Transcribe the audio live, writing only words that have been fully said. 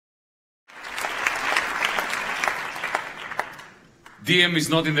DiEM is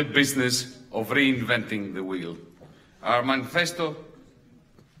not in the business of reinventing the wheel. Our manifesto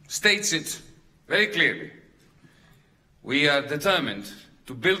states it very clearly. We are determined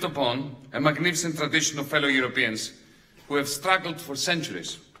to build upon a magnificent tradition of fellow Europeans who have struggled for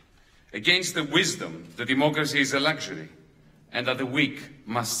centuries against the wisdom that democracy is a luxury and that the weak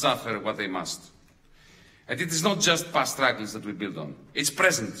must suffer what they must. And it is not just past struggles that we build on, it's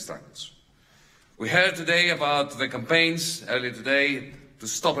present struggles. We heard today about the campaigns earlier today to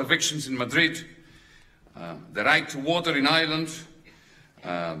stop evictions in Madrid, the right to water in Ireland,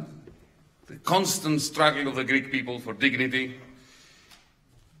 the constant struggle of the Greek people for dignity.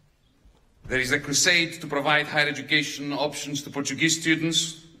 There is a crusade to provide higher education options to Portuguese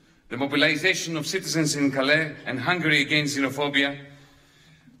students, the mobilization of citizens in Calais and Hungary against xenophobia,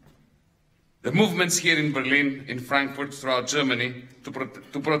 the movements here in Berlin, in Frankfurt, throughout Germany,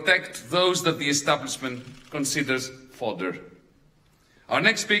 to protect those that the establishment considers fodder. Our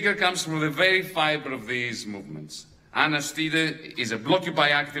next speaker comes from the very fibre of these movements. Anna Stide is a Blockupy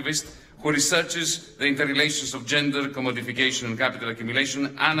activist who researches the interrelations of gender, commodification and capital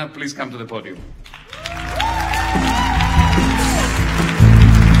accumulation. Anna, please come to the podium.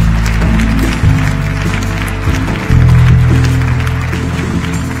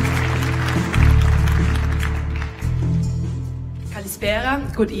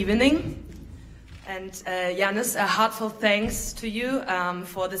 Kalispera, good evening. And Yanis, a heartfelt thanks to you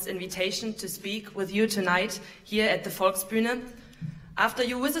for this invitation to speak with you tonight here at the Volksbühne. After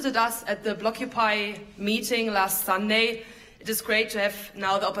you visited us at the Blockupy meeting last Sunday, it is great to have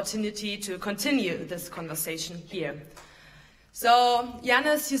now the opportunity to continue this conversation here. So,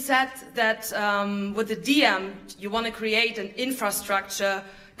 Yanis, you said that with the DiEM, you want to create an infrastructure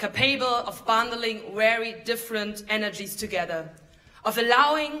capable of bundling very different energies together, of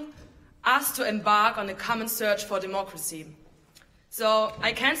allowing us to embark on a common search for democracy. So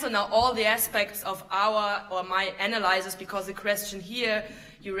I cancel now all the aspects of our or my analysis because the question here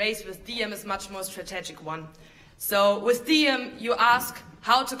you raised with DiEM is much more strategic one. So with DiEM you ask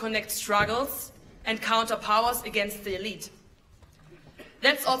how to connect struggles and counter powers against the elite.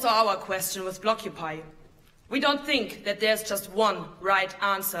 That's also our question with Blockupy. We don't think that there's just one right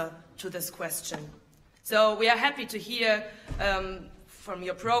answer to this question. So we are happy to hear from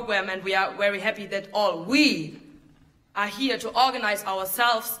your program, and we are very happy that all we are here to organize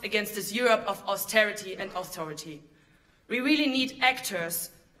ourselves against this Europe of austerity and authority. We really need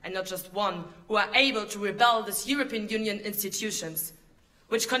actors, and not just one, who are able to rebel this European Union institutions,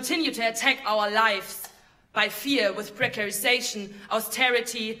 which continue to attack our lives by fear with precarization,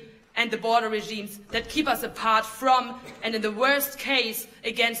 austerity, and the border regimes that keep us apart from, and in the worst case,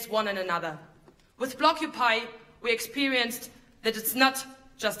 against one another. With Blockupy, we experienced that it's not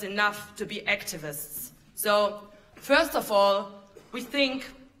just enough to be activists. So, first of all, we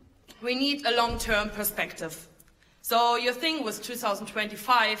think we need a long-term perspective. So your thing with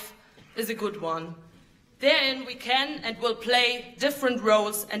 2025 is a good one. Therein we can and will play different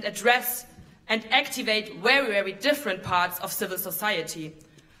roles and address and activate very, very different parts of civil society.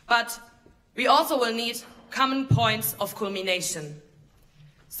 But we also will need common points of culmination.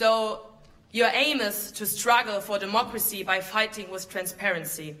 So your aim is to struggle for democracy by fighting with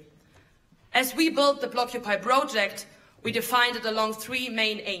transparency. As we built the Blockupy project, we defined it along three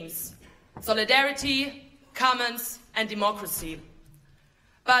main aims: solidarity, commons, and democracy.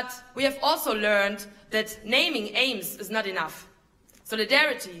 But we have also learned that naming aims is not enough.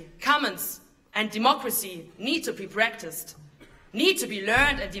 Solidarity, commons, and democracy need to be practiced, need to be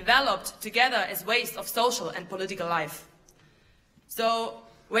learned and developed together as ways of social and political life. So,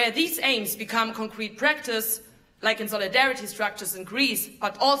 where these aims become concrete practice, like in solidarity structures in Greece,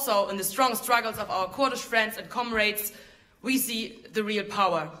 but also in the strong struggles of our Kurdish friends and comrades, we see the real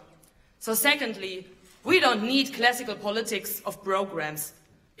power. So secondly, we don't need classical politics of programs,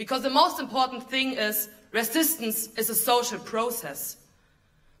 because the most important thing is resistance is a social process.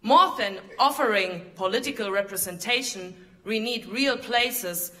 More than offering political representation, we need real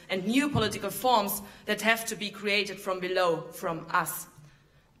places and new political forms that have to be created from below, from us.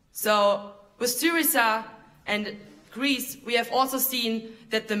 So, with Syriza and Greece, we have also seen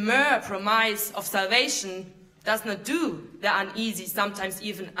that the mere promise of salvation does not do the uneasy, sometimes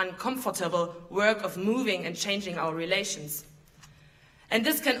even uncomfortable work of moving and changing our relations. And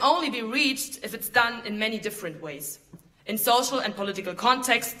this can only be reached if it's done in many different ways, in social and political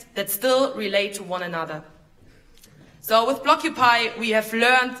contexts that still relate to one another. So with Blockupy, we have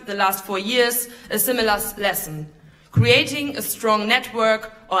learned the last 4 years a similar lesson. Creating a strong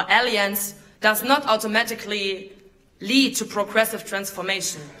network or alliance does not automatically lead to progressive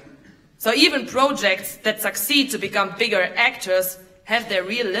transformation. So even projects that succeed to become bigger actors have their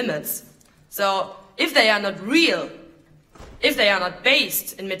real limits. So if they are not real, if they are not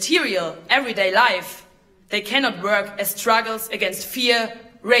based in material, everyday life, they cannot work as struggles against fear,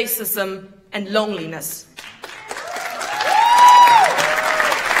 racism, and loneliness.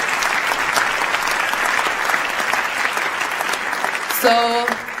 So,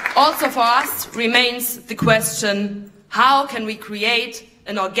 also for us remains the question, how can we create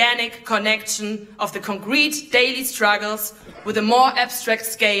an organic connection of the concrete daily struggles with a more abstract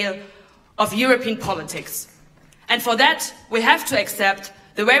scale of European politics? And for that, we have to accept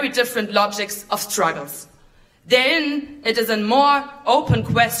the very different logics of struggles. Therein, it is a more open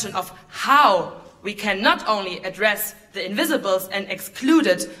question of how we can not only address the invisibles and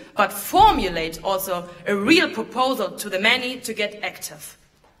excluded, but formulate also a real proposal to the many to get active.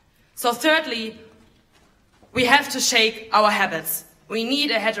 So thirdly, we have to shake our habits. We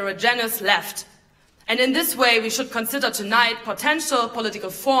need a heterogeneous left. And in this way, we should consider tonight potential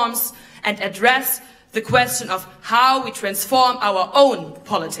political forms and address the question of how we transform our own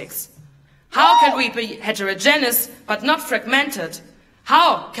politics. How can we be heterogeneous but not fragmented?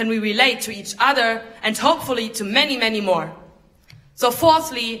 How can we relate to each other and hopefully to many, many more? So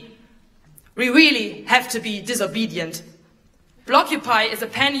fourthly, we really have to be disobedient. Blockupy is a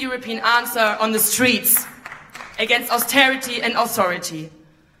pan-European answer on the streets against austerity and authority.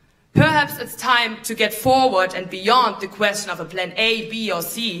 Perhaps it's time to get forward and beyond the question of a plan A, B or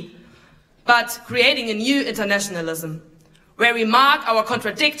C, but creating a new internationalism, where we mark our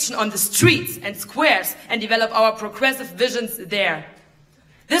contradiction on the streets and squares and develop our progressive visions there.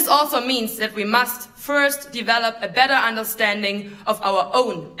 This also means that we must first develop a better understanding of our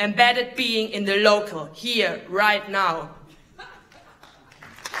own embedded being in the local, here, right now.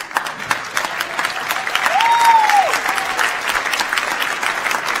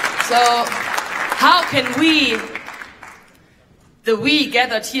 So, how can we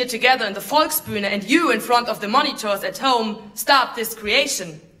gathered here together in the Volksbühne and you in front of the monitors at home start this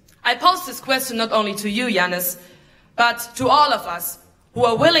creation? I pose this question not only to you, Yanis, but to all of us who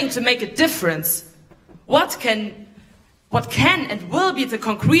are willing to make a difference. What can and will be the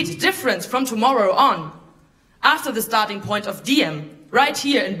concrete difference from tomorrow on, after the starting point of DiEM, right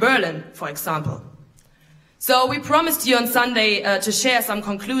here in Berlin, for example? So we promised you on Sunday to share some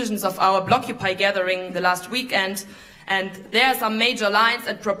conclusions of our Blockupy gathering the last weekend. And there are some major lines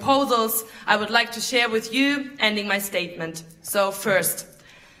and proposals I would like to share with you, ending my statement. So first,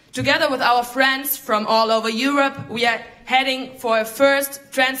 together with our friends from all over Europe, we are heading for a first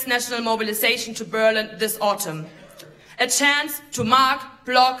transnational mobilization to Berlin this autumn. A chance to mark,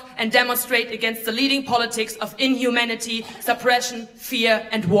 block and demonstrate against the leading politics of inhumanity, suppression, fear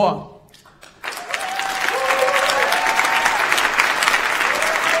and war.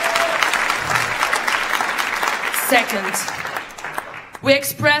 Second, we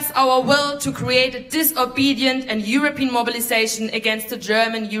express our will to create a disobedient and European mobilization against the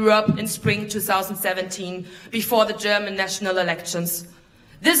German Europe in spring 2017, before the German national elections.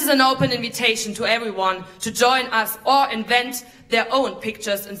 This is an open invitation to everyone to join us or invent their own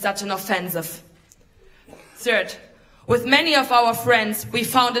pictures in such an offensive. Third, with many of our friends, we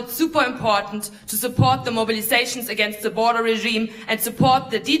found it super important to support the mobilizations against the border regime and support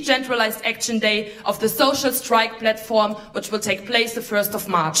the decentralized action day of the social strike platform, which will take place the 1st of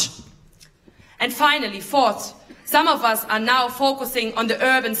March. And finally, fourth, some of us are now focusing on the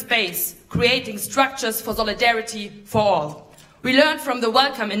urban space, creating structures for solidarity for all. We learned from the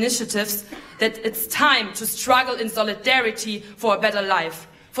Welcome initiatives that it's time to struggle in solidarity for a better life,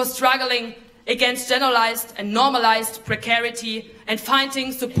 for struggling against generalized and normalized precarity and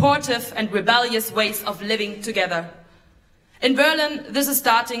finding supportive and rebellious ways of living together. In Berlin, this is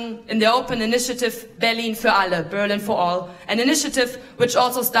starting in the open initiative Berlin für alle, Berlin for all, an initiative which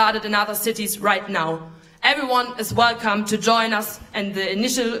also started in other cities right now. Everyone is welcome to join us in the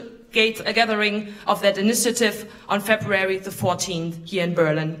initial gathering of that initiative on February the 14th here in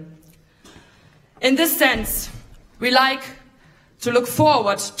Berlin. In this sense, we like to look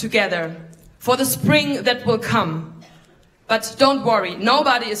forward together for the spring that will come. But don't worry,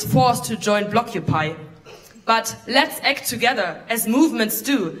 nobody is forced to join Blockupy. But let's act together as movements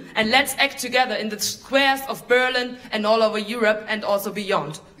do, and let's act together in the squares of Berlin and all over Europe and also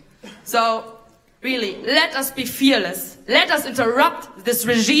beyond. So really, let us be fearless. Let us interrupt this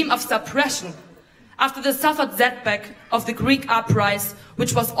regime of suppression after the suffered setback of the Greek uprising,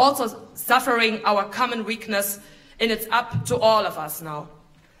 which was also suffering our common weakness, and it's up to all of us now.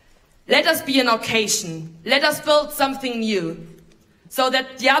 Let us be an occasion. Let us build something new, so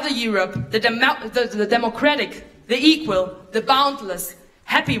that the other Europe, the democratic, the equal, the boundless,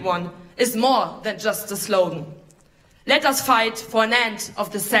 happy one, is more than just a slogan. Let us fight for an end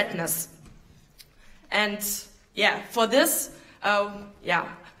of the sadness. And yeah, for this,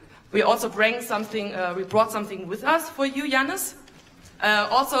 we also bring something. We brought something with us for you, Yanis.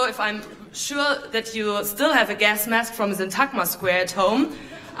 Also, if I'm sure that you still have a gas mask from Syntagma Square at home,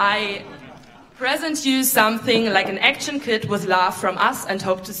 I present you something like an action kit with love from us, and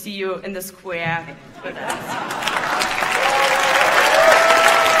hope to see you in the square with us.